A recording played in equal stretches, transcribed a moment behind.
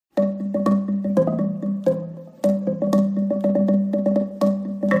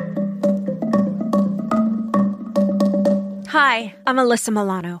Hi, I'm Alyssa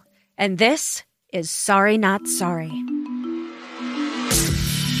Milano, and this is Sorry Not Sorry.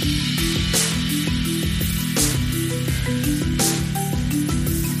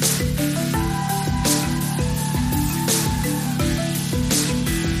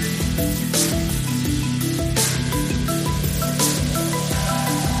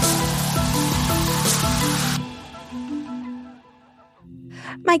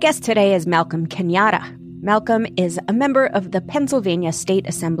 My guest today is Malcolm Kenyatta. Malcolm is a member of the Pennsylvania State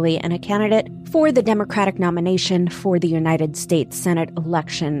Assembly and a candidate for the Democratic nomination for the United States Senate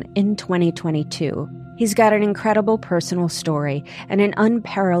election in 2022. He's got an incredible personal story and an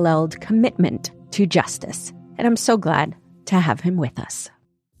unparalleled commitment to justice. And I'm so glad to have him with us.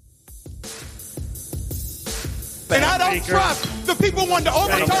 And I don't trust the people who want to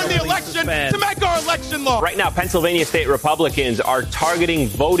overturn the election to make our election law. Right now, Pennsylvania state Republicans are targeting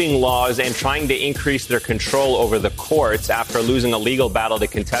voting laws and trying to increase their control over the courts after losing a legal battle to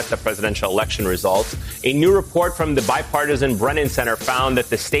contest the presidential election results. A new report from the bipartisan Brennan Center found that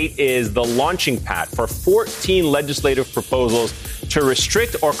the state is the launching pad for 14 legislative proposals to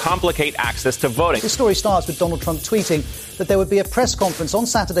restrict or complicate access to voting. The story starts with Donald Trump tweeting that there would be a press conference on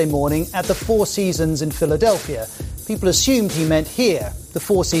Saturday morning at the Four Seasons in Philadelphia. People assumed he meant here, the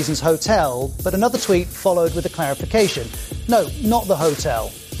Four Seasons Hotel, but another tweet followed with a clarification. No, not the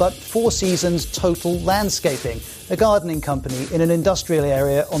hotel, but Four Seasons Total Landscaping, a gardening company in an industrial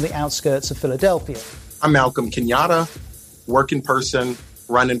area on the outskirts of Philadelphia. I'm Malcolm Kenyatta, working person,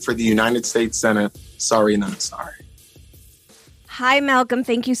 running for the United States Senate. Sorry, not sorry. Hi, Malcolm.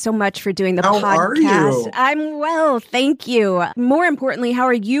 Thank you so much for doing the podcast. How are you? I'm well, thank you. More importantly, how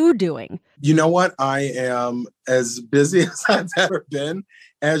are you doing? You know what? I am as busy as I've ever been,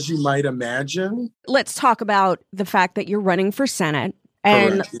 as you might imagine. Let's talk about the fact that you're running for Senate,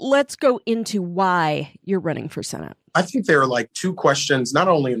 and Correct. Let's go into why you're running for Senate. I think there are like two questions, not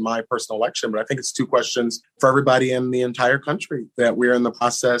only in my personal election, but I think it's two questions for everybody in the entire country that we're in the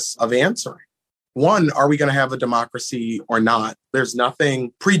process of answering. One, are we going to have a democracy or not? There's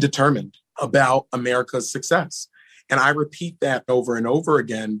nothing predetermined about America's success. And I repeat that over and over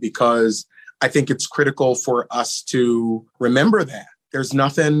again because I think it's critical for us to remember that. There's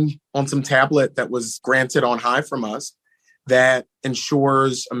nothing on some tablet that was granted on high from us that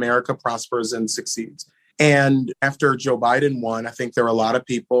ensures America prospers and succeeds. And after Joe Biden won, I think there were a lot of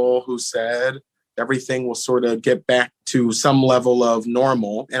people who said everything will sort of get back to some level of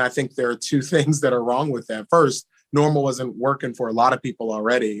normal. And I think there are two things that are wrong with that. First, normal wasn't working for a lot of people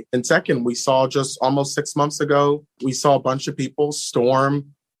already. And second, we saw just almost 6 months ago, we saw a bunch of people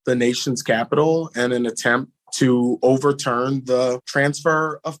storm the nation's capital in an attempt to overturn the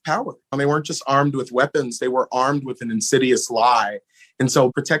transfer of power. And they weren't just armed with weapons, they were armed with an insidious lie. And so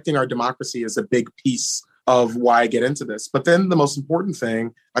protecting our democracy is a big piece of why I get into this. But then the most important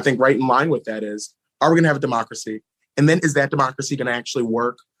thing, I think right in line with that is, are we going to have a democracy? And then is that democracy going to actually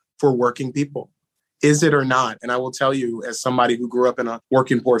work for working people? Is it or not? And I will tell you, as somebody who grew up in a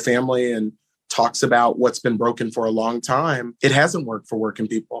working poor family and talks about what's been broken for a long time, it hasn't worked for working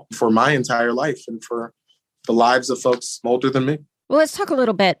people for my entire life and for the lives of folks older than me. Well, let's talk a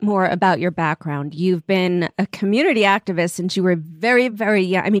little bit more about your background. You've been a community activist since you were very, very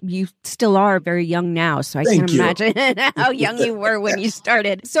young. I mean, you still are very young now, so I can't imagine how young you were when you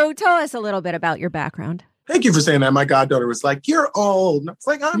started. So tell us a little bit about your background. Thank you for saying that. My goddaughter was like, "You're old." And I was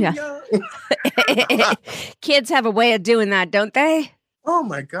like, I'm young. Kids have a way of doing that, don't they? Oh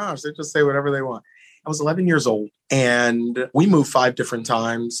my gosh, they just say whatever they want. I was 11 years old and we moved 5 different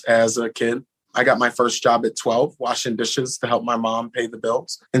times as a kid. I got my first job at 12, washing dishes to help my mom pay the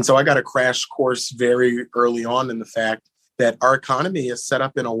bills. And so I got a crash course very early on in the fact that our economy is set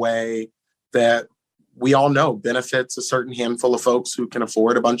up in a way that we all know benefits a certain handful of folks who can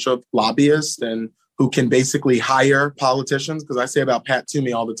afford a bunch of lobbyists and who can basically hire politicians. Because I say about Pat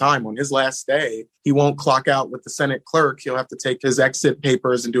Toomey all the time, on his last day, he won't clock out with the Senate clerk. He'll have to take his exit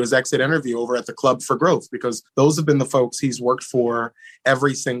papers and do his exit interview over at the Club for Growth, because those have been the folks he's worked for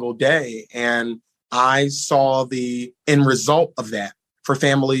every single day. And I saw the end result of that for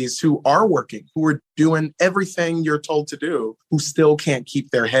families who are working, who are doing everything you're told to do, who still can't keep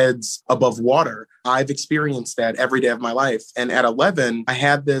their heads above water. I've experienced that every day of my life. And at 11, I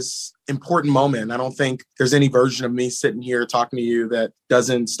had this important moment. I don't think there's any version of me sitting here talking to you that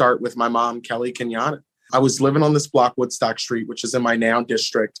doesn't start with my mom, Kelly Kenyatta. I was living on this block, Woodstock Street, which is in my now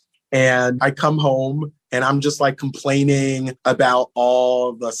district. And I come home and I'm just like complaining about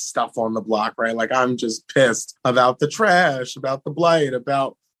all the stuff on the block, right? Like I'm just pissed about the trash, about the blight,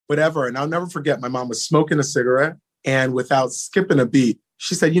 about whatever. And I'll never forget, my mom was smoking a cigarette and without skipping a beat,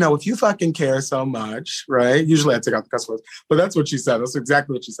 She said, if you fucking care so much, right? Usually I take out the cuss words, but that's what she said. That's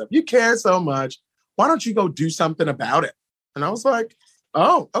exactly what she said. You care so much. Why don't you go do something about it? And I was like,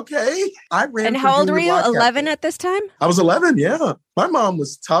 oh, okay. I ran. And how old were you? 11 at this time? I was 11, yeah. My mom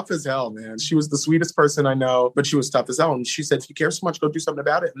was tough as hell, man. She was the sweetest person I know, but she was tough as hell. And she said, if you care so much, go do something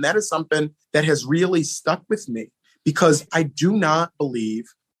about it. And that is something that has really stuck with me because I do not believe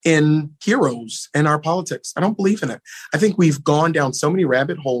in heroes in our politics. I don't believe in it. I think we've gone down so many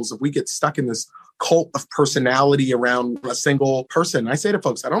rabbit holes if we get stuck in this cult of personality around a single person. I say to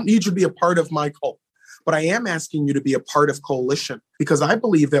folks, I don't need you to be a part of my cult, but I am asking you to be a part of coalition because I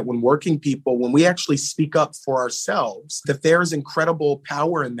believe that when working people, when we actually speak up for ourselves, that there's incredible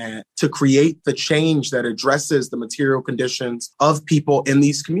power in that to create the change that addresses the material conditions of people in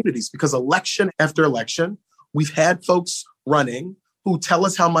these communities. Because election after election, we've had folks running who tell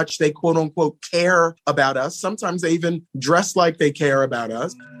us how much they, quote unquote, care about us. Sometimes they even dress like they care about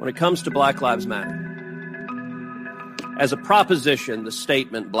us. When it comes to Black Lives Matter, as a proposition, the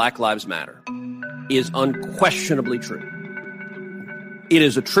statement Black Lives Matter is unquestionably true. It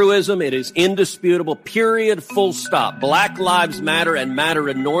is a truism. It is indisputable, period, full stop. Black lives matter and matter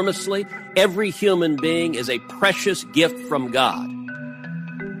enormously. Every human being is a precious gift from God.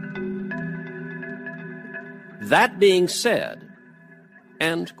 That being said,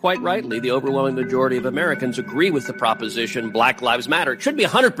 and quite rightly, the overwhelming majority of Americans agree with the proposition Black Lives Matter. It should be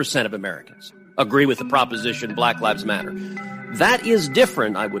 100% of Americans agree with the proposition Black Lives Matter. That is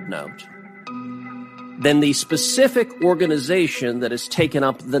different, I would note, than the specific organization that has taken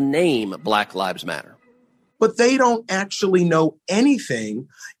up the name Black Lives Matter. But they don't actually know anything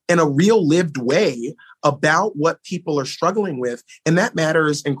in a real lived way about what people are struggling with, and that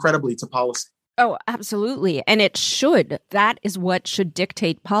matters incredibly to policy. Oh, absolutely. And it should. That is what should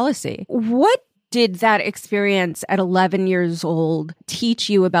dictate policy. What did that experience at 11 years old teach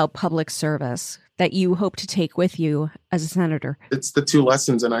you about public service that you hope to take with you as a senator? It's the two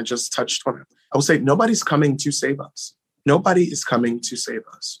lessons, and I just touched on it. I will say nobody's coming to save us. Nobody is coming to save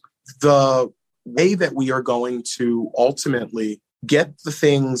us. The way that we are going to ultimately get the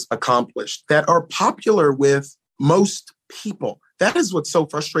things accomplished that are popular with most people. That is what's so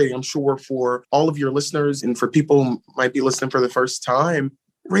frustrating, I'm sure, for all of your listeners and for people who might be listening for the first time.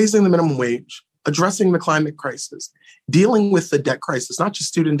 Raising the minimum wage, addressing the climate crisis, dealing with the debt crisis, not just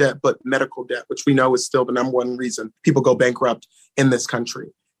student debt, but medical debt, which we know is still the number one reason people go bankrupt in this country.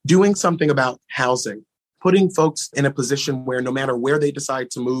 Doing something about housing, putting folks in a position where no matter where they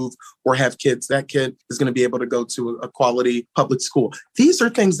decide to move or have kids, that kid is going to be able to go to a quality public school. These are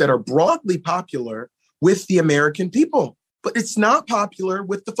things that are broadly popular with the American people, but it's not popular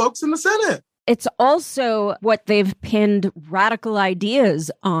with the folks in the Senate. It's also what they've pinned radical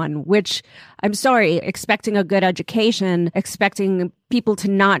ideas on, which, I'm sorry, expecting a good education, expecting people to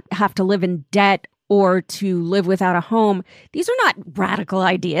not have to live in debt or to live without a home. These are not radical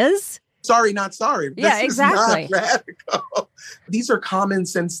ideas. Sorry, not sorry. Yeah, exactly. This is not radical. These are common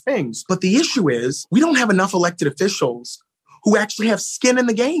sense things. But the issue is we don't have enough elected officials who actually have skin in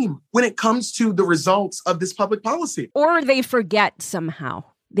the game when it comes to the results of this public policy. Or they forget somehow.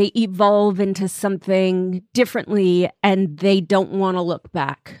 They evolve into something differently and they don't want to look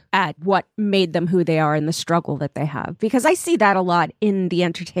back at what made them who they are and the struggle that they have. Because I see that a lot in the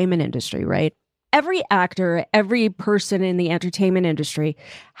entertainment industry, right? Every actor, every person in the entertainment industry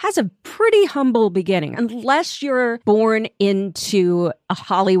has a pretty humble beginning. Unless you're born into a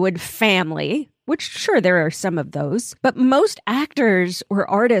Hollywood family, which sure, there are some of those, but most actors or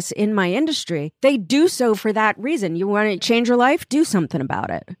artists in my industry, they do so for that reason. You want to change your life? Do something about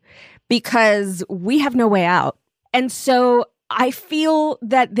it because we have no way out. And so I feel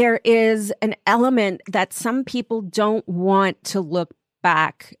that there is an element that some people don't want to look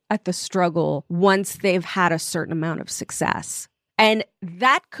back at the struggle once they've had a certain amount of success. And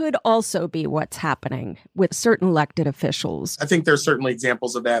that could also be what's happening with certain elected officials. I think there's certainly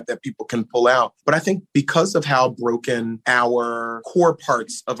examples of that people can pull out. But I think because of how broken our core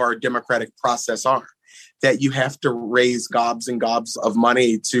parts of our democratic process are, that you have to raise gobs and gobs of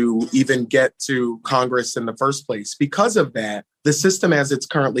money to even get to Congress in the first place. Because of that, the system as it's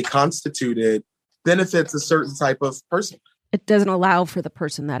currently constituted benefits a certain type of person. It doesn't allow for the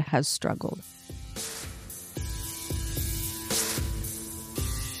person that has struggled.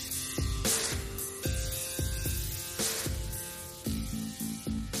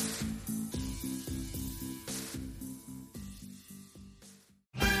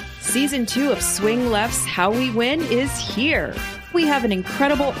 Season 2 of Swing Left's How We Win is here. We have an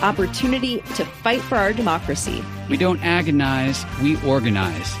incredible opportunity to fight for our democracy. We don't agonize, we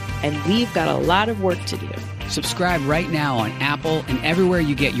organize. And we've got a lot of work to do. Subscribe right now on Apple and everywhere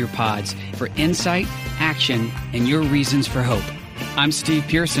you get your pods for insight, action, and your reasons for hope. I'm Steve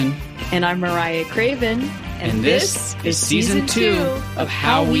Pearson. And I'm Mariah Craven. And this is Season 2 of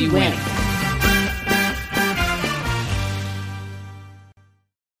How We Win.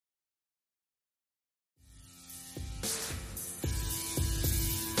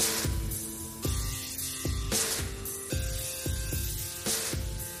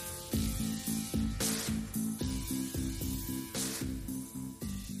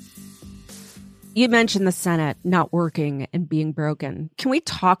 You mentioned the Senate not working and being broken. Can we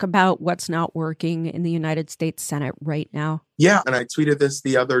talk about what's not working in the United States Senate right now? Yeah, and I tweeted this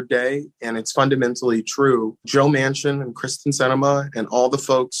the other day, and it's fundamentally true. Joe Manchin and Kristen Sinema and all the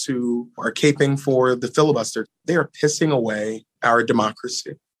folks who are caping for the filibuster, they are pissing away our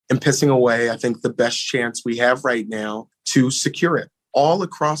democracy and pissing away, I think, the best chance we have right now to secure it. All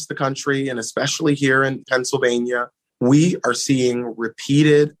across the country, and especially here in Pennsylvania, we are seeing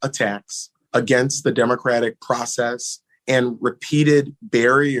repeated attacks against the democratic process and repeated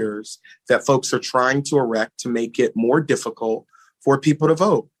barriers that folks are trying to erect to make it more difficult for people to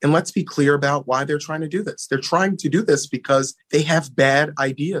vote. And let's be clear about why they're trying to do this. They're trying to do this because they have bad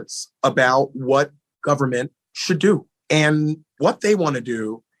ideas about what government should do. And what they want to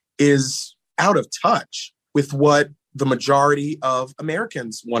do is out of touch with what the majority of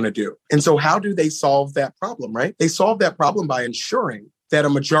Americans want to do. And so how do they solve that problem, right? They solve that problem by ensuring that a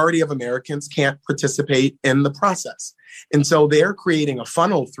majority of Americans can't participate in the process. And so they're creating a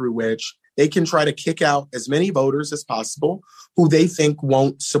funnel through which they can try to kick out as many voters as possible who they think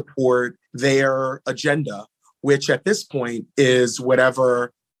won't support their agenda, which at this point is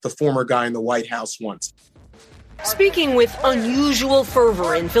whatever the former guy in the White House wants. Speaking with unusual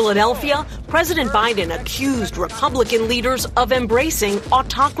fervor in Philadelphia, President Biden accused Republican leaders of embracing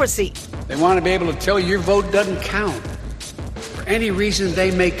autocracy. They want to be able to tell you your vote doesn't count. Any reason they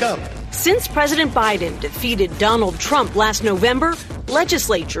make up. Since President Biden defeated Donald Trump last November,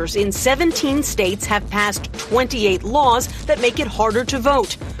 legislatures in 17 states have passed 28 laws that make it harder to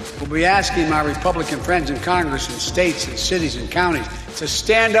vote. We'll be asking my Republican friends in Congress and states and cities and counties to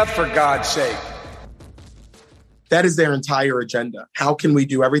stand up for God's sake. That is their entire agenda. How can we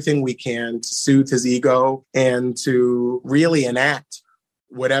do everything we can to soothe his ego and to really enact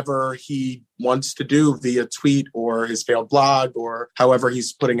whatever he wants to do via tweet or his failed blog or however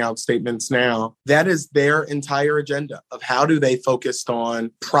he's putting out statements now? That is their entire agenda of how do they focus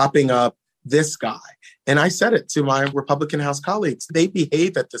on propping up this guy. And I said it to my Republican House colleagues. They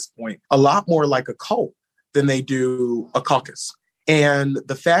behave at this point a lot more like a cult than they do a caucus. And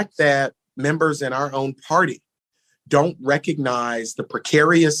the fact that members in our own party don't recognize the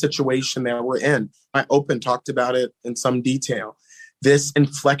precarious situation that we're in. I talked about it in some detail. This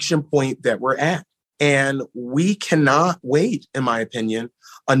inflection point that we're at. And we cannot wait, in my opinion,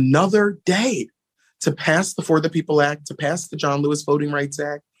 another day to pass the For the People Act, to pass the John Lewis Voting Rights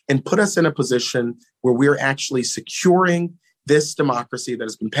Act, and put us in a position where we're actually securing this democracy that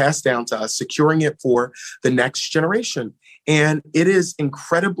has been passed down to us, securing it for the next generation. And it is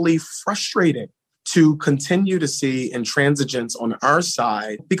incredibly frustrating to continue to see intransigence on our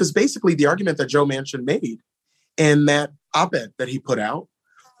side, because basically the argument that Joe Manchin made and that op-ed that he put out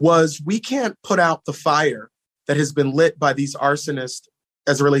was we can't put out the fire that has been lit by these arsonists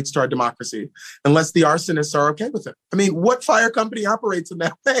as it relates to our democracy unless the arsonists are okay with it. I mean, what fire company operates in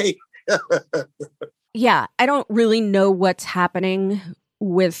that way? Yeah, I don't really know what's happening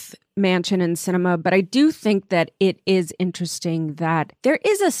with Manchin and Sinema, but I do think that it is interesting that there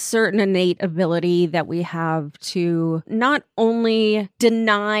is a certain innate ability that we have to not only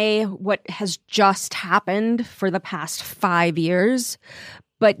deny what has just happened for the past 5 years,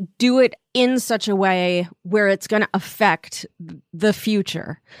 but do it in such a way where it's going to affect the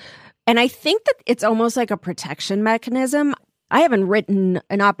future. And I think that it's almost like a protection mechanism. I haven't written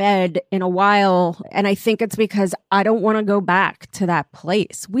an op-ed in a while, and I think it's because I don't want to go back to that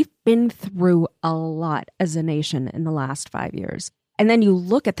place. We've been through a lot as a nation in the last 5 years. And then you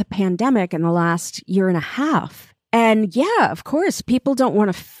look at the pandemic in the last year and a half, and yeah, of course, people don't want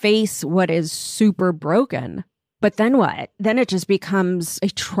to face what is super broken. But then what? Then it just becomes a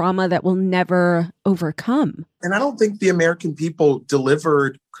trauma that we'll never overcome. And I don't think the American people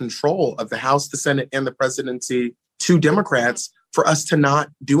delivered control of the House, the Senate, and the presidency to Democrats for us to not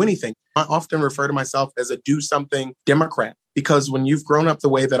do anything. I often refer to myself as a do-something Democrat, because when you've grown up the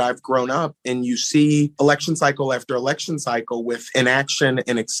way that I've grown up and you see election cycle after election cycle with inaction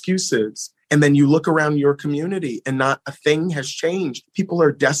and excuses And then you look around your community and not a thing has changed. People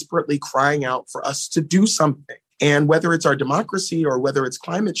are desperately crying out for us to do something. And whether it's our democracy or whether it's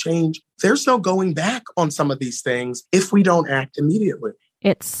climate change, there's no going back on some of these things if we don't act immediately.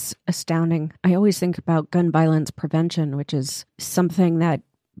 It's astounding. I always think about gun violence prevention, which is something that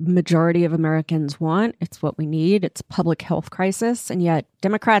majority of Americans want. It's what we need. It's a public health crisis. And yet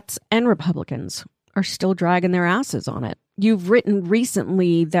Democrats and Republicans are still dragging their asses on it. You've written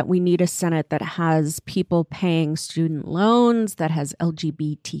recently that we need a Senate that has people paying student loans, that has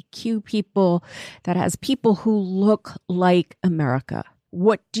LGBTQ people, that has people who look like America.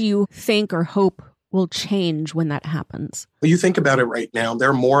 What do you think or hope will change when that happens? Well, you think about it right now, there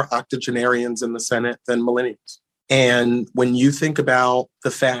are more octogenarians in the Senate than millennials. And when you think about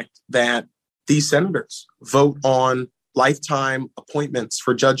the fact that these senators vote on lifetime appointments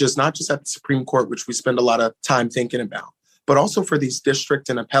for judges, not just at the Supreme Court, which we spend a lot of time thinking about, but also for these district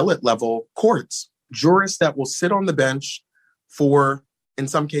and appellate level courts, jurists that will sit on the bench for, in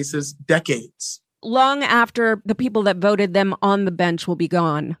some cases, decades. Long after the people that voted them on the bench will be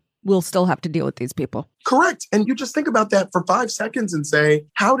gone, we'll still have to deal with these people. Correct. And you just think about that for 5 seconds and say,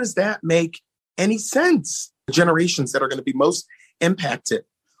 how does that make any sense? The generations that are going to be most impacted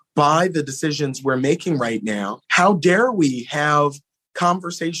by the decisions we're making right now, how dare we have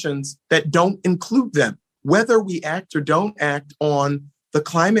conversations that don't include them? Whether we act or don't act on the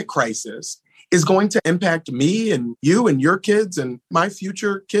climate crisis is going to impact me and you and your kids and my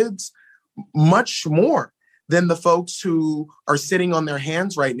future kids much more than the folks who are sitting on their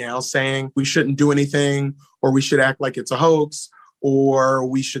hands right now saying we shouldn't do anything, or we should act like it's a hoax, or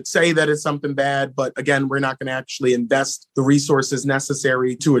we should say that it's something bad, but again, we're not going to actually invest the resources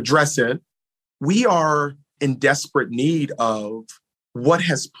necessary to address it. We are in desperate need of what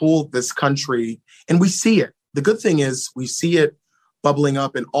has pulled this country, and we see it. The good thing is we see it bubbling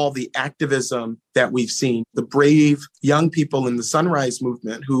up in all the activism that we've seen. The brave young people in the Sunrise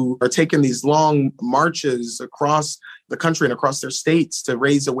Movement who are taking these long marches across the country and across their states to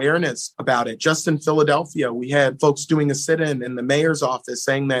raise awareness about it. Just in Philadelphia, we had folks doing a sit-in in the mayor's office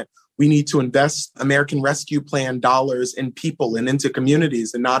saying that we need to invest American Rescue Plan dollars in people and into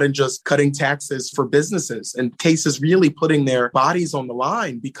communities and not in just cutting taxes for businesses, and cases really putting their bodies on the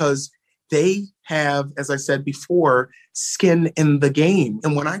line because they have, as I said before, skin in the game.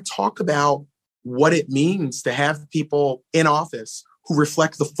 And when I talk about what it means to have people in office who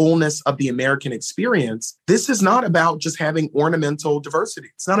reflect the fullness of the American experience, this is not about just having ornamental diversity.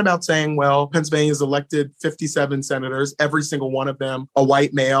 It's not about saying, well, Pennsylvania's elected 57 senators, every single one of them a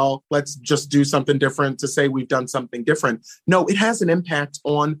white male. Let's just do something different to say we've done something different. No, it has an impact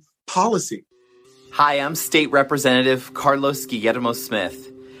on policy. Hi, I'm State Representative Carlos Guillermo Smith.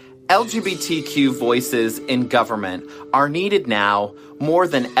 LGBTQ voices in government are needed now more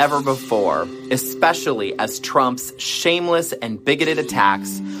than ever before, especially as Trump's shameless and bigoted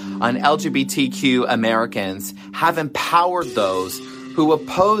attacks on LGBTQ Americans have empowered those who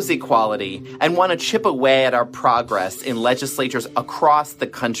oppose equality and want to chip away at our progress in legislatures across the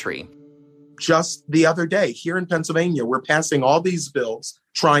country. Just the other day, here in Pennsylvania, we're passing all these bills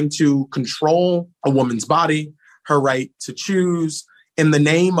trying to control a woman's body, her right to choose, in the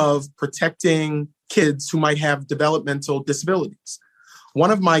name of protecting kids who might have developmental disabilities.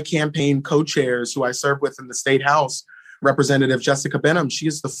 One of my campaign co-chairs who I serve with in the State House, Representative Jessica Benham, she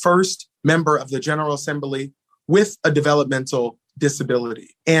is the first member of the General Assembly with a developmental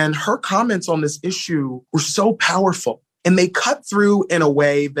disability. And her comments on this issue were so powerful. And they cut through in a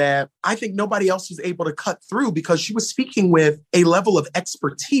way that I think nobody else was able to cut through because she was speaking with a level of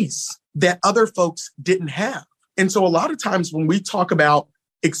expertise that other folks didn't have. And so a lot of times when we talk about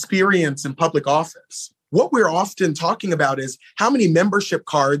experience in public office, what we're often talking about is how many membership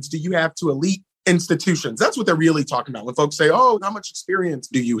cards do you have to elite institutions? That's what they're really talking about. When folks say, oh, how much experience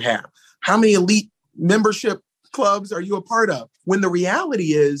do you have? How many elite membership clubs are you a part of? When the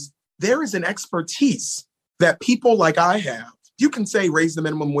reality is there is an expertise that people like I have. You can say raise the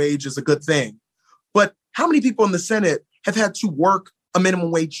minimum wage is a good thing, but how many people in the Senate have had to work a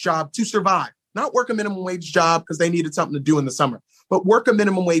minimum wage job to survive? Not work a minimum wage job because they needed something to do in the summer, but work a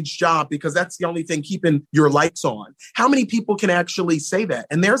minimum wage job because that's the only thing keeping your lights on. How many people can actually say that?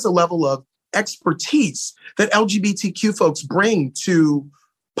 And there's a level of expertise that LGBTQ folks bring to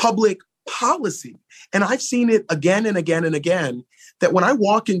public policy. And I've seen it again and again and again, that when I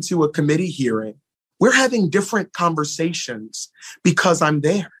walk into a committee hearing, we're having different conversations because I'm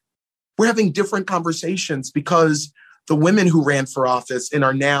there. We're having different conversations because the women who ran for office and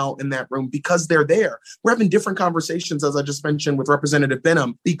are now in that room, because they're there. We're having different conversations, as I just mentioned, with Representative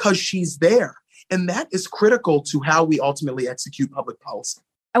Benham, because she's there. And that is critical to how we ultimately execute public policy.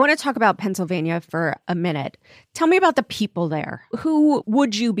 I want to talk about Pennsylvania for a minute. Tell me about the people there. Who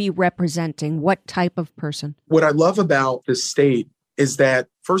would you be representing? What type of person? What I love about the state is that,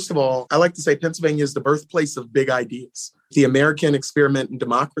 first of all, I like to say Pennsylvania is the birthplace of big ideas. The American experiment in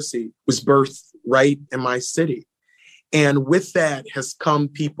democracy was birthed right in my city. And with that has come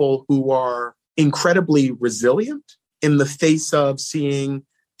people who are incredibly resilient in the face of seeing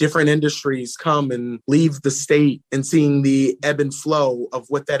different industries come and leave the state and seeing the ebb and flow of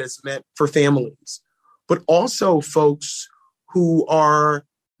what that has meant for families, but also folks who are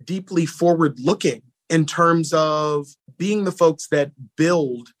deeply forward-looking in terms of being the folks that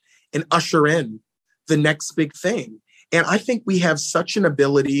build and usher in the next big thing. And I think we have such an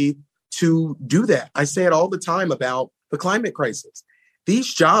ability to do that. I say it all the time about the climate crisis.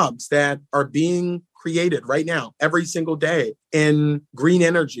 These jobs that are being created right now, every single day in green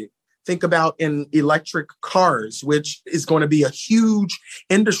energy. Think about in electric cars, which is going to be a huge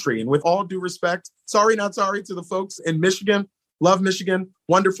industry. And with all due respect, sorry, not sorry to the folks in Michigan, love Michigan,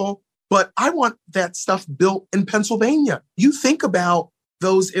 wonderful. But I want that stuff built in Pennsylvania. You think about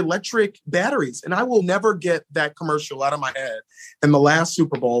those electric batteries, and I will never get that commercial out of my head in the last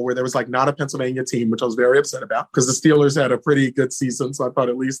Super Bowl where there was like not a Pennsylvania team, which I was very upset about because the Steelers had a pretty good season. So I thought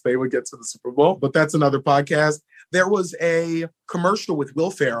at least they would get to the Super Bowl, but that's another podcast. There was a commercial with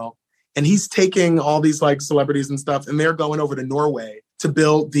Will Ferrell, and he's taking all these like celebrities and stuff, and they're going over to Norway to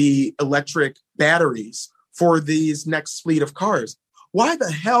build the electric batteries for these next fleet of cars. Why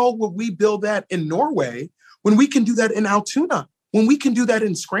the hell would we build that in Norway when we can do that in Altoona? When we can do that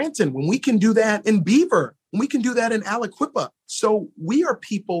in Scranton, when we can do that in Beaver, when we can do that in Aliquippa. So we are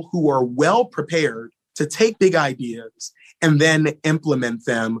people who are well prepared to take big ideas and then implement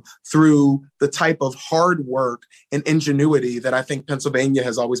them through the type of hard work and ingenuity that I think Pennsylvania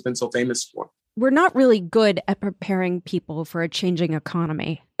has always been so famous for. We're not really good at preparing people for a changing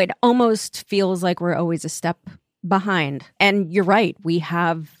economy. It almost feels like we're always a step behind. And you're right, we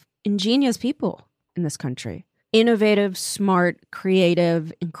have ingenious people in this country. Innovative, smart,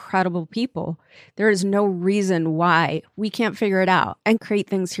 creative, incredible people. There is no reason why we can't figure it out and create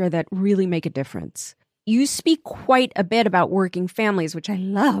things here that really make a difference. You speak quite a bit about working families, which I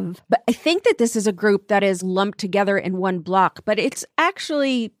love, but I think that this is a group that is lumped together in one block, but it's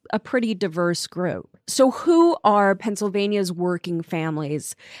actually a pretty diverse group. So who are Pennsylvania's working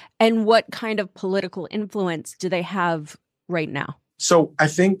families, and what kind of political influence do they have right now? So I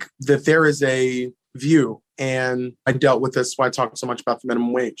think that there is a view, and I dealt with this why I talk so much about the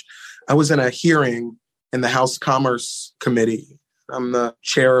minimum wage. I was in a hearing in the House Commerce Committee. I'm the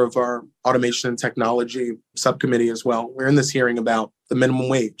chair of our Automation and Technology subcommittee as well. We're in this hearing about the minimum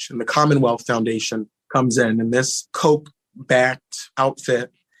wage, and the Commonwealth Foundation comes in, and this Koch-backed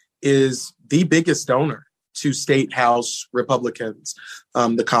outfit is the biggest donor to state House Republicans,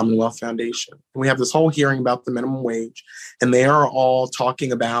 the Commonwealth Foundation. And we have this whole hearing about the minimum wage, and they are all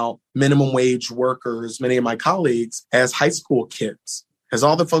talking about minimum wage workers, many of my colleagues, as high school kids, as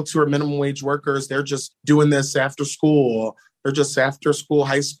all the folks who are minimum wage workers, they're just doing this after school. They're just after school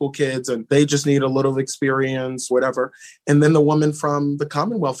high school kids, and they just need a little experience, whatever. And then the woman from the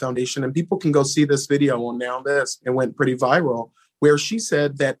Commonwealth Foundation, and people can go see this video on Now This, it went pretty viral, where she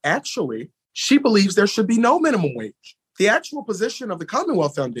said that actually she believes there should be no minimum wage. The actual position of the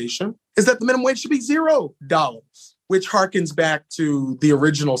Commonwealth Foundation is that the minimum wage should be $0, which harkens back to the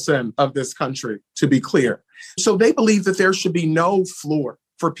original sin of this country, to be clear. So they believe that there should be no floor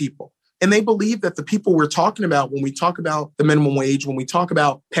for people. And they believe that the people we're talking about when we talk about the minimum wage, when we talk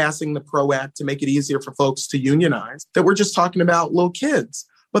about passing the PRO Act to make it easier for folks to unionize, that we're just talking about little kids.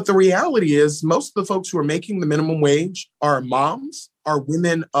 But the reality is most of the folks who are making the minimum wage are moms, are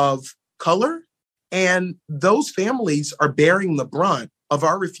women of color, and those families are bearing the brunt of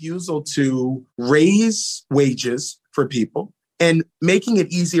our refusal to raise wages for people. And making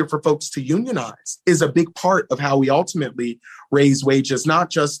it easier for folks to unionize is a big part of how we ultimately raise wages,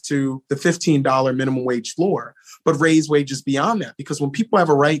 not just to the $15 minimum wage floor, but raise wages beyond that. Because when people have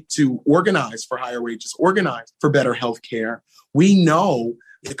a right to organize for higher wages, organize for better health care, we know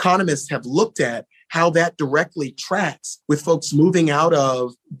economists have looked at how that directly tracks with folks moving out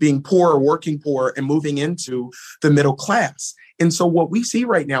of being poor or working poor and moving into the middle class. And so what we see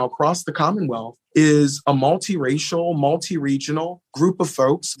right now across the Commonwealth is a multiracial, multi-regional group of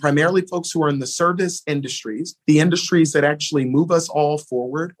folks, primarily folks who are in the service industries, the industries that actually move us all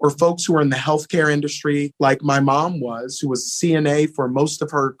forward, or folks who are in the healthcare industry, like my mom was, who was a CNA for most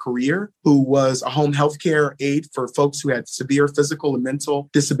of her career, who was a home healthcare aide for folks who had severe physical and mental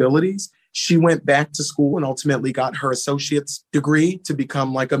disabilities. She went back to school and ultimately got her associate's degree to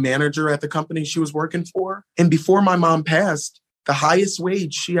become like a manager at the company she was working for. And before my mom passed, the highest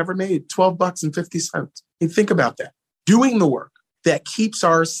wage she ever made, $12.50. You think about that. Doing the work that keeps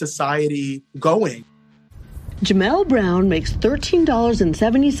our society going. Jamel Brown makes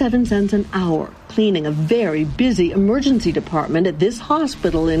 $13.77 an hour, cleaning a very busy emergency department at this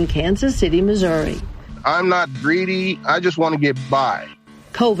hospital in Kansas City, Missouri. I'm not greedy. I just want to get by.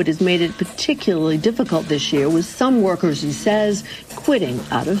 COVID has made it particularly difficult this year, with some workers, he says, quitting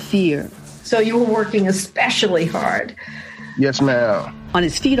out of fear. So you were working especially hard. Yes, ma'am. On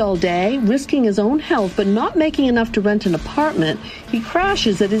his feet all day, risking his own health but not making enough to rent an apartment, he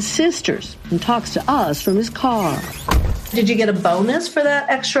crashes at his sister's and talks to us from his car. Did you get a bonus for that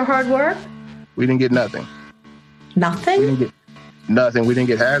extra hard work? We didn't get nothing. Nothing? We didn't get nothing. We didn't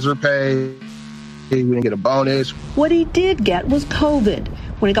get hazard pay. We didn't get a bonus. What he did get was COVID.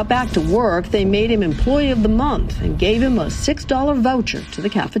 When he got back to work, they made him Employee of the Month and gave him a $6 voucher to the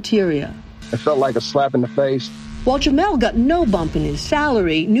cafeteria. It felt like a slap in the face. While Jamel got no bump in his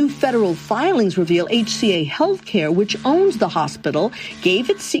salary, new federal filings reveal HCA Healthcare, which owns the hospital,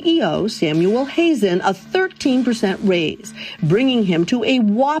 gave its CEO, Samuel Hazen, a 13% raise, bringing him to a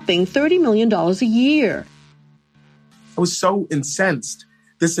whopping $30 million a year. I was so incensed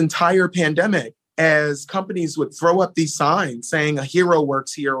this entire pandemic as companies would throw up these signs saying a hero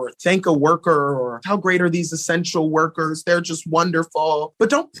works here, or thank a worker, or how great are these essential workers? They're just wonderful.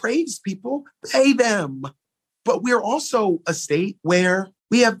 But don't praise people, pay them. But we're also a state where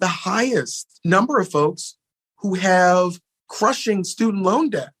we have the highest number of folks who have crushing student loan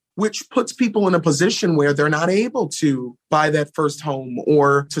debt, which puts people in a position where they're not able to buy that first home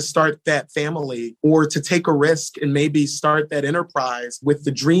or to start that family or to take a risk and maybe start that enterprise with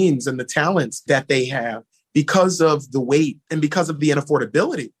the dreams and the talents that they have because of the weight and because of the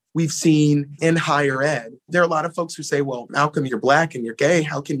unaffordability we've seen in higher ed. There are a lot of folks who say, well, Malcolm, you're Black and you're gay.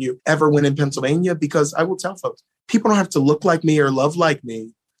 How can you ever win in Pennsylvania? Because I will tell folks, people don't have to look like me or love like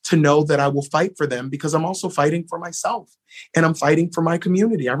me to know that I will fight for them, because I'm also fighting for myself and I'm fighting for my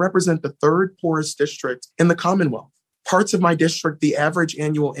community. I represent the third poorest district in the Commonwealth. Parts of my district, the average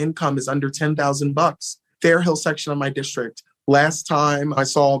annual income is under $10,000. Fair Hill section of my district, last time I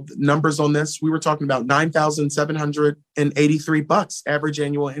saw numbers on this, we were talking about $9,783 average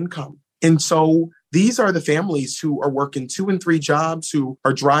annual income. And so these are the families who are working 2 and 3 jobs, who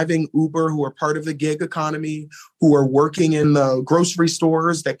are driving Uber, who are part of the gig economy, who are working in the grocery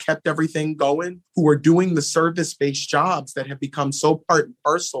stores that kept everything going, who are doing the service-based jobs that have become so part and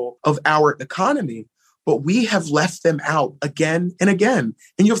parcel of our economy. But we have left them out again and again.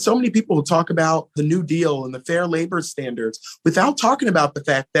 And you have so many people who talk about the New Deal and the fair labor standards without talking about the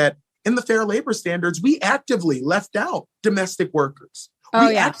fact that in the fair labor standards, we actively left out domestic workers.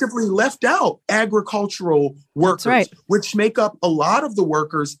 We actively left out agricultural workers, which make up a lot of the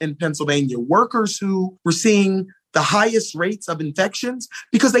workers in Pennsylvania, workers who were seeing the highest rates of infections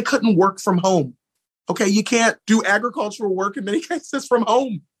because they couldn't work from home. Okay, you can't do agricultural work in many cases from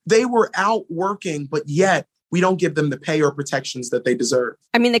home. They were out working, but yet we don't give them the pay or protections that they deserve.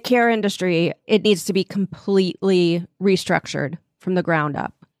 I mean, the care industry, it needs to be completely restructured from the ground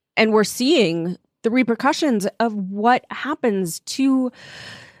up. And we're seeing the repercussions of what happens to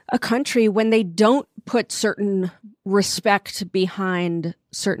a country when they don't put certain respect behind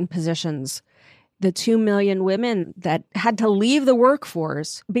certain positions. The 2 million women that had to leave the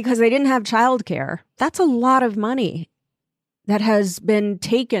workforce because they didn't have childcare, that's a lot of money that has been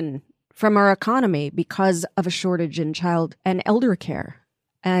taken from our economy because of a shortage in child and elder care.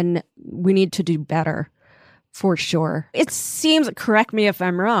 And we need to do better, for sure. It seems, correct me if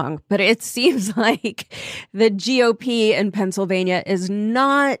I'm wrong, but it seems like the GOP in Pennsylvania is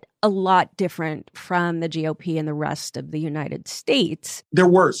not a lot different from the GOP in the rest of the United States. They're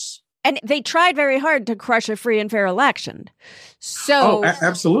worse. And they tried very hard to crush a free and fair election. So,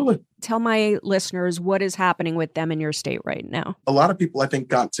 absolutely. Tell my listeners what is happening with them in your state right now. A lot of people, I think,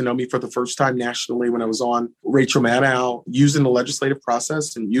 got to know me for the first time nationally when I was on Rachel Maddow, using the legislative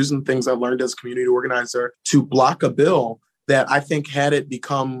process and using things I learned as a community organizer to block a bill that I think had it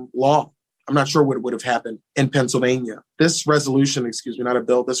become law. I'm not sure what would have happened in Pennsylvania. This resolution, not a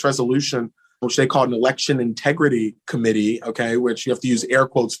bill, this resolution, which they called an election integrity committee, which you have to use air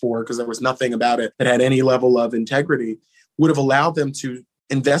quotes for because there was nothing about it that had any level of integrity, would have allowed them to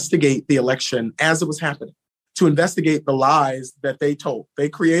investigate the election as it was happening, to investigate the lies that they told. They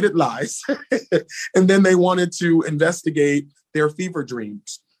created lies, and then they wanted to investigate their fever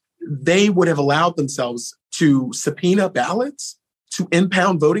dreams. They would have allowed themselves to subpoena ballots, to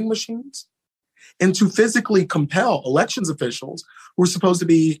impound voting machines, and to physically compel elections officials who are supposed to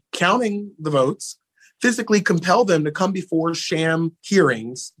be counting the votes, physically compel them to come before sham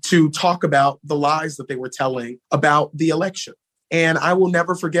hearings to talk about the lies that they were telling about the election. And I will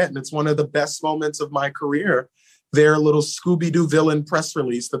never forget, and it's one of the best moments of my career, their little Scooby-Doo villain press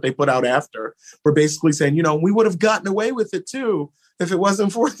release that they put out after, were basically saying, we would have gotten away with it too if it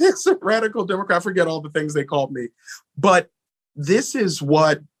wasn't for this radical Democrat. I forget all the things they called me. But this is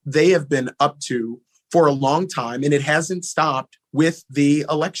what they have been up to for a long time, and it hasn't stopped with the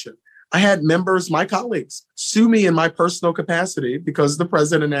election. I had members, my colleagues, sue me in my personal capacity because the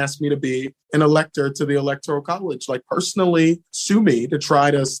president asked me to be an elector to the Electoral College, personally sue me to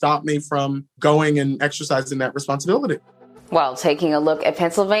try to stop me from going and exercising that responsibility. Well, taking a look at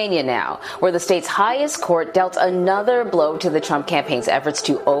Pennsylvania now, where the state's highest court dealt another blow to the Trump campaign's efforts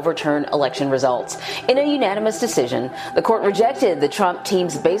to overturn election results. In a unanimous decision, the court rejected the Trump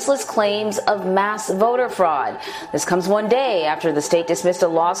team's baseless claims of mass voter fraud. This comes one day after the state dismissed a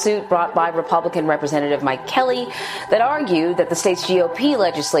lawsuit brought by Republican Representative Mike Kelly that argued that the state's GOP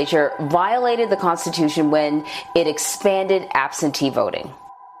legislature violated the Constitution when it expanded absentee voting.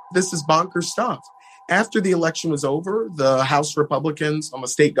 This is bonkers stuff. After the election was over, the House Republicans on the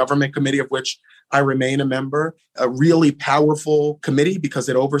state government committee, of which I remain a member, a really powerful committee because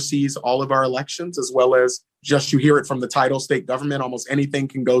it oversees all of our elections, as well as, just you hear it from the title, state government, almost anything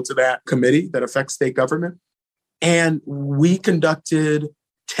can go to that committee that affects state government. And we conducted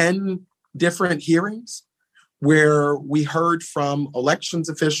 10 different hearings where we heard from elections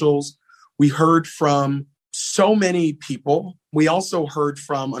officials, we heard from so many people. We also heard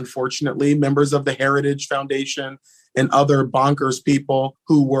from, unfortunately, members of the Heritage Foundation and other bonkers people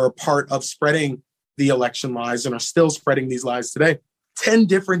who were part of spreading the election lies and are still spreading these lies today. 10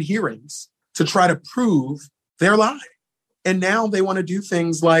 different hearings to try to prove their lie. And now they want to do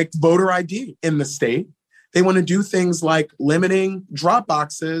things like voter ID in the state. They want to do things like limiting drop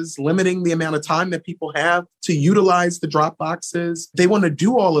boxes, limiting the amount of time that people have to utilize the drop boxes. They want to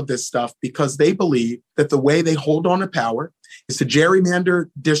do all of this stuff because they believe that the way they hold on to power is to gerrymander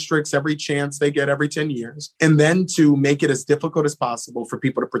districts every chance they get every 10 years, and then to make it as difficult as possible for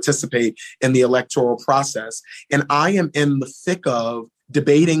people to participate in the electoral process. And I am in the thick of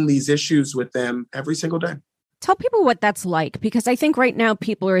debating these issues with them every single day. Tell people what that's like, because I think right now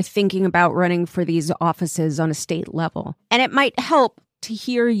people are thinking about running for these offices on a state level. And it might help to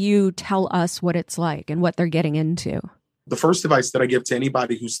hear you tell us what it's like and what they're getting into. The first advice that I give to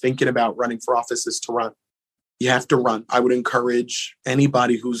anybody who's thinking about running for office is to run. You have to run. I would encourage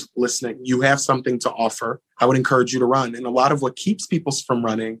anybody who's listening, you have something to offer. I would encourage you to run. And a lot of what keeps people from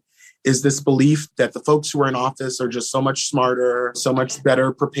running is this belief that the folks who are in office are just so much smarter, so much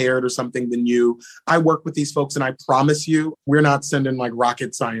better prepared or something than you. I work with these folks and I promise you, we're not sending like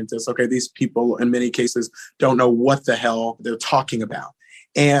rocket scientists. Okay, these people in many cases don't know what the hell they're talking about.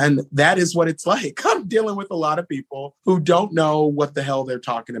 And that is what it's like. I'm dealing with a lot of people who don't know what the hell they're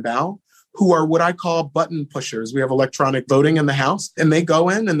talking about, who are what I call button pushers. We have electronic voting in the House, and they go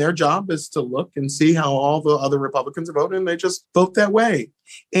in and their job is to look and see how all the other Republicans are voting, and they just vote that way.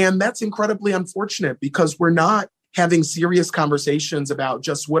 And that's incredibly unfortunate because we're not having serious conversations about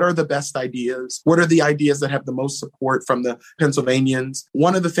just what are the best ideas, what are the ideas that have the most support from the Pennsylvanians.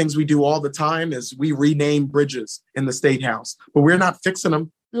 One of the things we do all the time is we rename bridges in the State House, but we're not fixing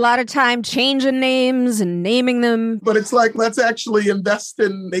them. A lot of time changing names and naming them. But it's like, let's actually invest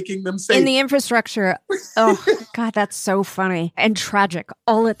in making them safe. In the infrastructure. Oh, God, that's so funny and tragic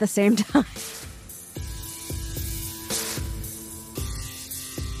all at the same time.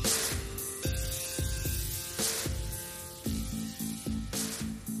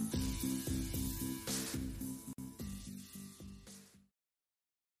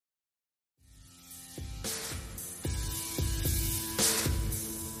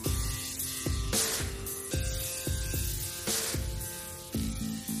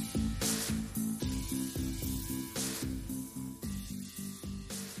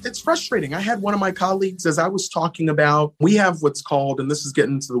 It's frustrating. I had one of my colleagues, as I was talking about, we have what's called, and this is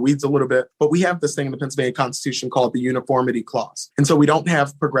getting into the weeds a little bit, but we have this thing in the Pennsylvania Constitution called the Uniformity Clause. And so we don't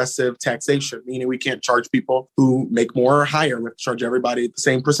have progressive taxation, meaning we can't charge people who make more or higher. We have to charge everybody the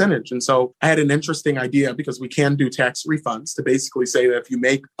same percentage. And so I had an interesting idea because we can do tax refunds to basically say that if you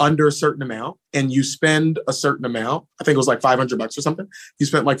make under a certain amount and you spend a certain amount, I think it was like $500 or something, you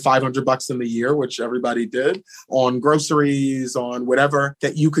spent like $500 in the year, which everybody did, on groceries, on whatever,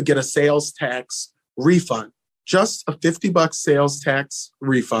 that you could get a sales tax refund, just a $50 sales tax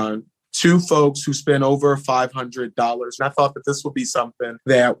refund to folks who spend over $500. And I thought that this would be something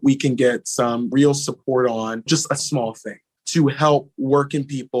that we can get some real support on, just a small thing to help working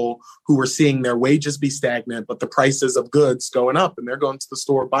people who are seeing their wages be stagnant, but the prices of goods going up and they're going to the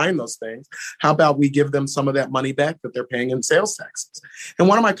store buying those things. How about we give them some of that money back that they're paying in sales taxes? And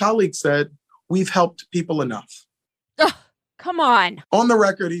one of my colleagues said, we've helped people enough. Come on. On the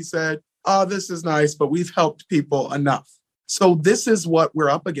record, he said, oh, this is nice, but we've helped people enough. So this is what we're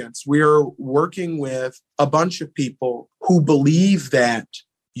up against. We're working with a bunch of people who believe that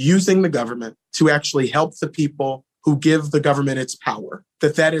using the government to actually help the people who give the government its power,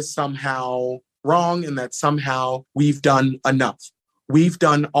 that is somehow wrong and that somehow we've done enough. We've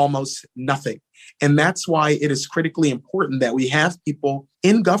done almost nothing. And that's why it is critically important that we have people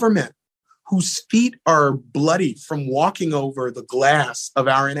in government whose feet are bloody from walking over the glass of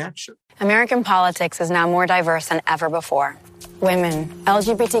our inaction. American politics is now more diverse than ever before. Women,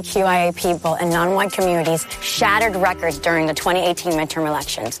 LGBTQIA people, and non-white communities shattered records during the 2018 midterm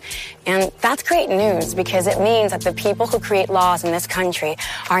elections. And that's great news because it means that the people who create laws in this country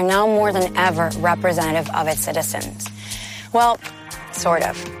are now more than ever representative of its citizens. Well, sort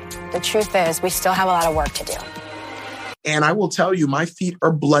of. The truth is, we still have a lot of work to do. And I will tell you, my feet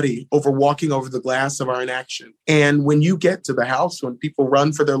are bloody over walking over the glass of our inaction. And when you get to the House, when people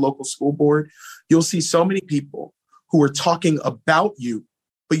run for their local school board, you'll see so many people who are talking about you,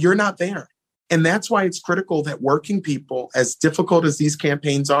 but you're not there. And that's why it's critical that working people, as difficult as these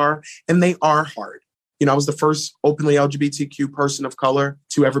campaigns are, and they are hard. You know, I was the first openly LGBTQ person of color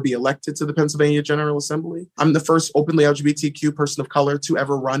to ever be elected to the Pennsylvania General Assembly. I'm the first openly LGBTQ person of color to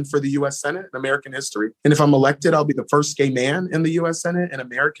ever run for the U.S. Senate in American history. And if I'm elected, I'll be the first gay man in the U.S. Senate in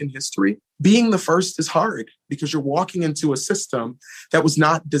American history. Being the first is hard because you're walking into a system that was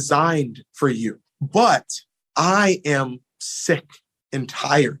not designed for you. But I am sick and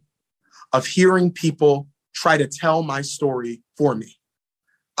tired of hearing people try to tell my story for me.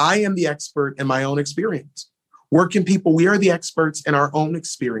 I am the expert in my own experience. Working people, we are the experts in our own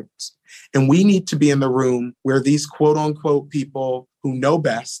experience. And we need to be in the room where these quote unquote people who know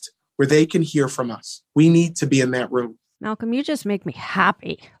best, where they can hear from us. We need to be in that room. Malcolm, you just make me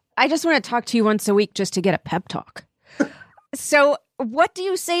happy. I just want to talk to you once a week just to get a pep talk. So what do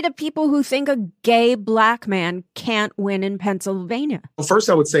you say to people who think a gay Black man can't win in Pennsylvania? Well, first,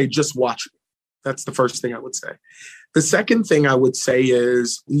 I would say just watch me. That's the first thing I would say. The second thing I would say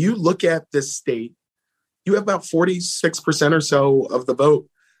is when you look at this state, you have about 46% or so of the vote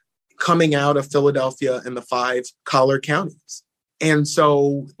coming out of Philadelphia and the 5 collar counties. And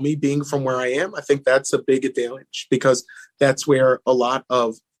so me being from where I am, I think that's a big advantage because that's where a lot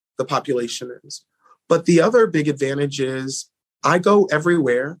of the population is. But the other big advantage is I go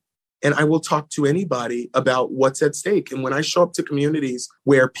everywhere and I will talk to anybody about what's at stake. And when I show up to communities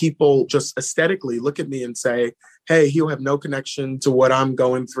where people just aesthetically look at me and say, hey, he'll have no connection to what I'm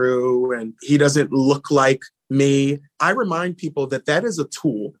going through and he doesn't look like me, I remind people that that is a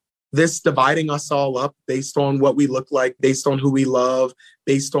tool. This dividing us all up based on what we look like, based on who we love,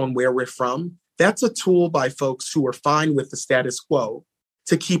 based on where we're from, that's a tool by folks who are fine with the status quo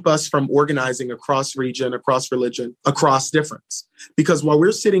to keep us from organizing across region, across religion, across difference. Because while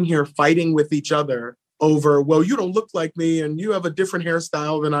we're sitting here fighting with each other over, well, you don't look like me and you have a different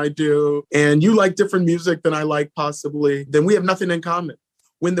hairstyle than I do, and you like different music than I like possibly, then we have nothing in common.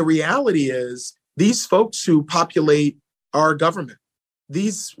 When the reality is these folks who populate our government,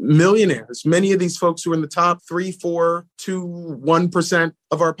 these millionaires, many of these folks who are in the top 3, 4 to 1%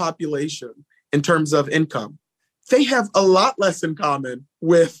 of our population in terms of income, they have a lot less in common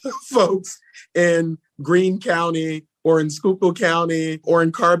with folks in Greene County or in Schuylkill County or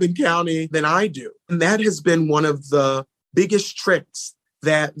in Carbon County than I do. And that has been one of the biggest tricks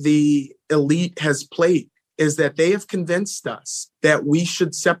that the elite has played, is that they have convinced us that we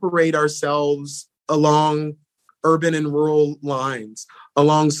should separate ourselves along urban and rural lines,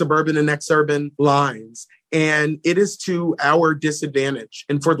 along suburban and exurban lines. And it is to our disadvantage.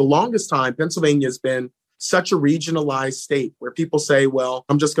 And for the longest time, Pennsylvania has been such a regionalized state where people say, well,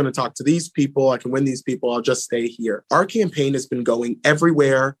 I'm just going to talk to these people. I can win these people. I'll just stay here. Our campaign has been going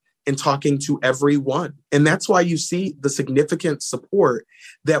everywhere and talking to everyone. And that's why you see the significant support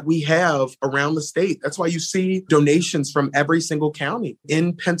that we have around the state. That's why you see donations from every single county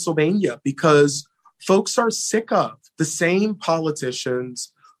in Pennsylvania, because folks are sick of the same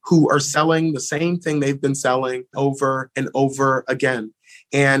politicians who are selling the same thing they've been selling over and over again.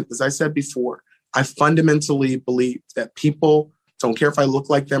 And as I said before, I fundamentally believe that people don't care if I look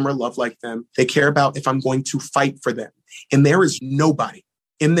like them or love like them. They care about if I'm going to fight for them. And there is nobody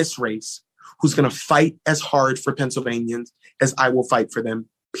in this race who's going to fight as hard for Pennsylvanians as I will fight for them,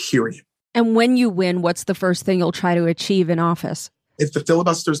 period. And when you win, what's the first thing you'll try to achieve in office? If the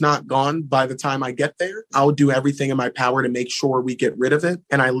filibuster's not gone by the time I get there, I'll do everything in my power to make sure we get rid of it.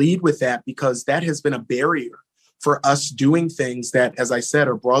 And I lead with that because that has been a barrier for us doing things that, as I said,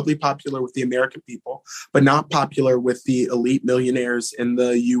 are broadly popular with the American people, but not popular with the elite millionaires in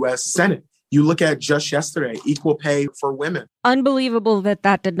the U.S. Senate. You look at just yesterday, equal pay for women. Unbelievable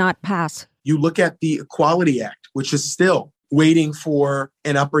that did not pass. You look at the Equality Act, which is still waiting for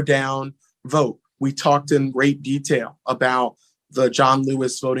an up or down vote. We talked in great detail about the John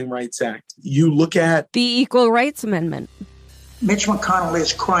Lewis Voting Rights Act. You look at the Equal Rights Amendment. Mitch McConnell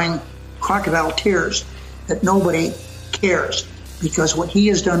is crying crocodile tears that nobody cares because what he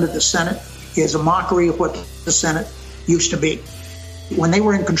has done to the Senate is a mockery of what the Senate used to be. When they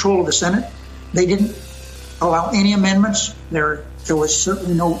were in control of the Senate, they didn't allow any amendments. There was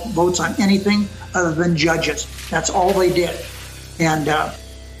certainly no votes on anything other than judges. That's all they did. And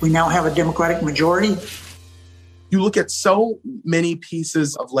we now have a Democratic majority. You look at so many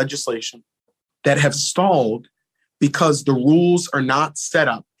pieces of legislation that have stalled because the rules are not set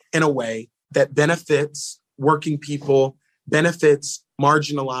up in a way that benefits working people, benefits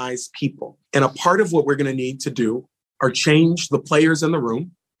marginalized people. And a part of what we're going to need to do are change the players in the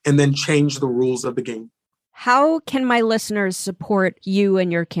room and then change the rules of the game. How can my listeners support you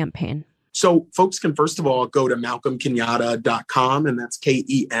and your campaign? So folks can, first of all, go to malcolmkenyatta.com, and that's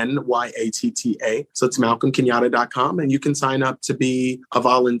KENYATTA. So it's malcolmkenyatta.com, and you can sign up to be a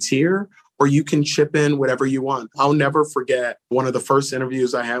volunteer, or you can chip in whatever you want. I'll never forget one of the first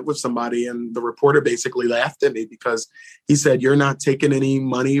interviews I had with somebody, and the reporter basically laughed at me because he said, "You're not taking any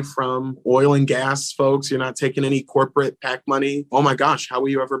money from oil and gas folks. You're not taking any corporate PAC money. Oh my gosh, how will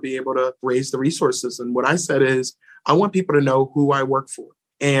you ever be able to raise the resources?" And what I said is, I want people to know who I work for.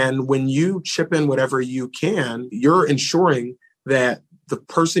 And when you chip in whatever you can, you're ensuring that the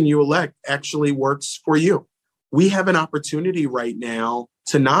person you elect actually works for you. We have an opportunity right now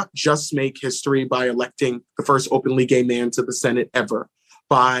to not just make history by electing the first openly gay man to the Senate ever,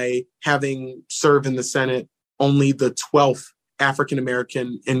 by having served in the Senate only the 12th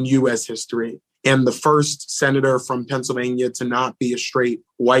African-American in U.S. history, and the first senator from Pennsylvania to not be a straight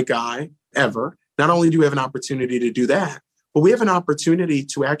white guy ever. Not only do we have an opportunity to do that, but we have an opportunity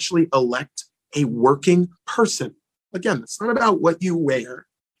to actually elect a working person. Again, it's not about what you wear.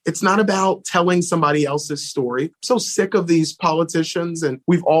 It's not about telling somebody else's story. I'm so sick of these politicians, and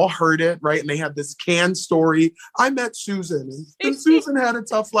we've all heard it, right? And they have this canned story. I met Susan, and Susan had a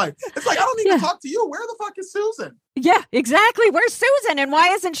tough life. It's like, I don't need to talk to you. Where the fuck is Susan? Yeah, exactly. Where's Susan, and why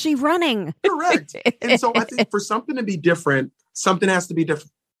isn't she running? Correct. And so I think for something to be different, something has to be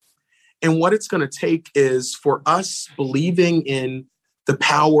different. And what it's going to take is for us believing in the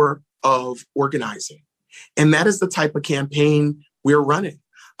power of organizing. And that is the type of campaign we're running.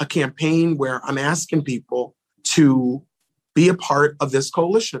 A campaign where I'm asking people to be a part of this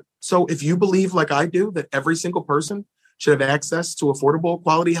coalition. So if you believe, like I do, that every single person should have access to affordable,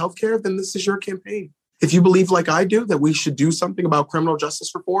 quality healthcare, then this is your campaign. If you believe, like I do, that we should do something about criminal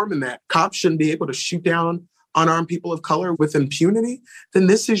justice reform and that cops shouldn't be able to shoot down unarmed people of color with impunity, then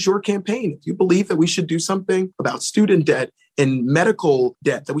this is your campaign. If you believe that we should do something about student debt and medical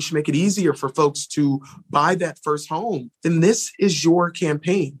debt, that we should make it easier for folks to buy that first home, then this is your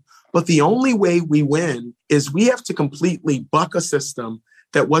campaign. But the only way we win is we have to completely buck a system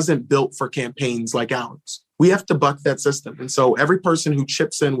that wasn't built for campaigns like ours. We have to buck that system. And so every person who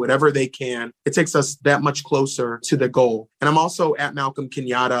chips in whatever they can, it takes us that much closer to the goal. And I'm also at Malcolm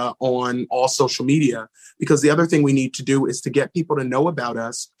Kenyatta on all social media, because the other thing we need to do is to get people to know about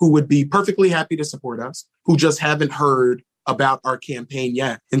us who would be perfectly happy to support us, who just haven't heard about our campaign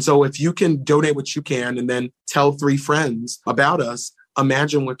yet. And so if you can donate what you can and then tell 3 friends about us,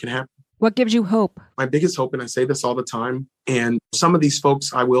 imagine what can happen. What gives you hope? My biggest hope, and I say this all the time, and some of these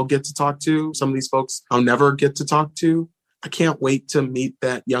folks I will get to talk to, some of these folks I'll never get to talk to. I can't wait to meet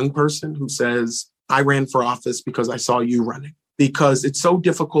that young person who says, I ran for office because I saw you running. Because it's so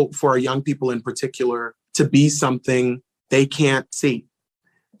difficult for our young people in particular to be something they can't see.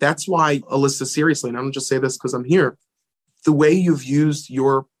 That's why, Alyssa, seriously, and I don't just say this because I'm here, the way you've used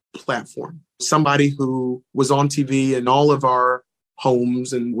your platform, somebody who was on TV in all of our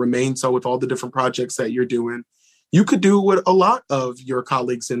homes and remain so with all the different projects that you're doing, you could do what a lot of your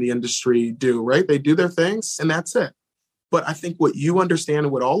colleagues in the industry do, right? They do their things and that's it. But I think what you understand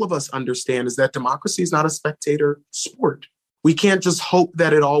and what all of us understand is that democracy is not a spectator sport. We can't just hope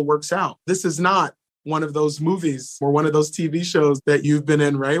that it all works out. This is not one of those movies or one of those TV shows that you've been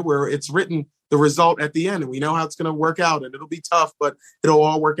in, right? Where it's written the result at the end and we know how it's going to work out and it'll be tough, but it'll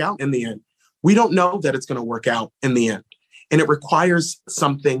all work out in the end. We don't know that it's going to work out in the end. And it requires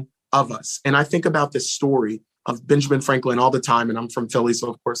something of us. And I think about this story of Benjamin Franklin all the time. And I'm from Philly, so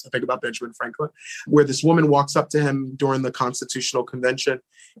of course I think about Benjamin Franklin, where this woman walks up to him during the Constitutional Convention.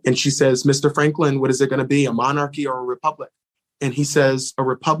 And she says, Mr. Franklin, what is it going to be, a monarchy or a republic? And he says, a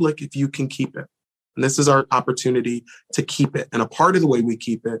republic if you can keep it. And this is our opportunity to keep it. And a part of the way we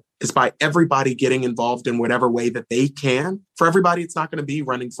keep it is by everybody getting involved in whatever way that they can. For everybody, it's not going to be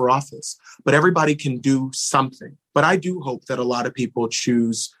running for office, but everybody can do something. But I do hope that a lot of people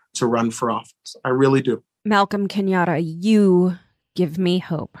choose to run for office. I really do. Malcolm Kenyatta, you give me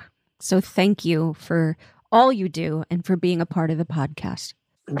hope. So thank you for all you do and for being a part of the podcast.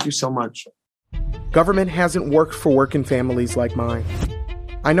 Thank you so much. Government hasn't worked for working families like mine.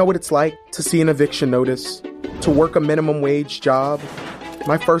 I know what it's like to see an eviction notice, to work a minimum wage job.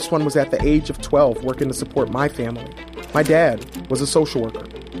 My first one was at the age of 12, working to support my family. My dad was a social worker.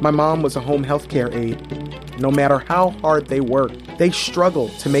 My mom was a home health care aide. No matter how hard they worked, they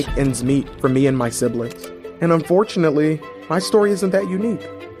struggled to make ends meet for me and my siblings. And unfortunately, my story isn't that unique.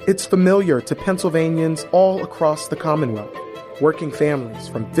 It's familiar to Pennsylvanians all across the Commonwealth. Working families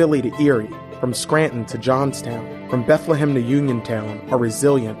from Philly to Erie, from Scranton to Johnstown, from Bethlehem to Uniontown are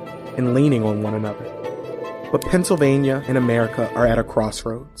resilient and leaning on one another. But Pennsylvania and America are at a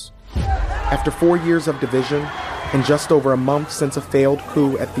crossroads. After 4 years of division and just over a month since a failed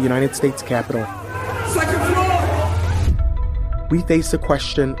coup at the United States Capitol, we face a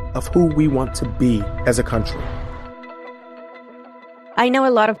question of who we want to be as a country. I know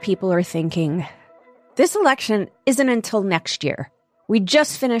a lot of people are thinking, this election isn't until next year. We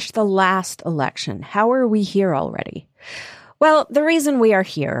just finished the last election. How are we here already? Well, the reason we are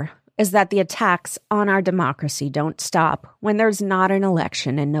here is that the attacks on our democracy don't stop when there's not an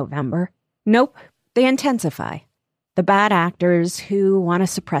election in November. Nope, they intensify. The bad actors who want to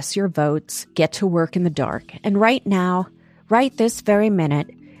suppress your votes get to work in the dark. And right now, right this very minute,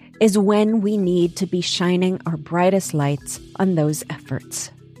 is when we need to be shining our brightest lights on those efforts.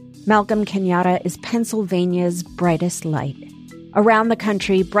 Malcolm Kenyatta is Pennsylvania's brightest light. Around the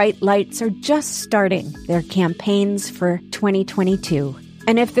country, bright lights are just starting their campaigns for 2022.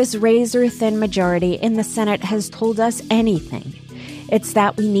 And if this razor-thin majority in the Senate has told us anything, it's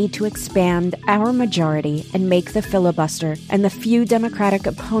that we need to expand our majority and make the filibuster and the few Democratic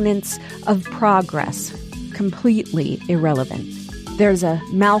opponents of progress completely irrelevant. There's a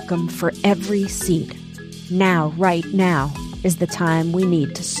Malcolm for every seat. Now, right now, is the time we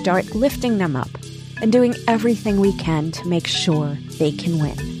need to start lifting them up and doing everything we can to make sure they can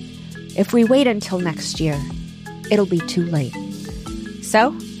win. If we wait until next year, it'll be too late.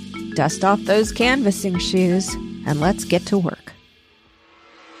 So, dust off those canvassing shoes and let's get to work.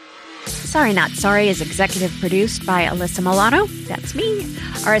 Sorry Not Sorry is executive produced by Alyssa Milano. That's me.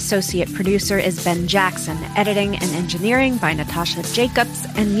 Our associate producer is Ben Jackson. Editing and engineering by Natasha Jacobs.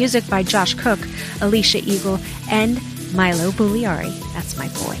 And music by Josh Cook, Alicia Eagle, and Milo Bugliari. That's my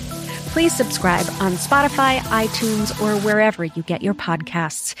boy. Please subscribe on Spotify, iTunes, or wherever you get your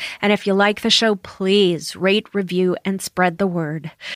podcasts. And if you like the show, please rate, review, and spread the word.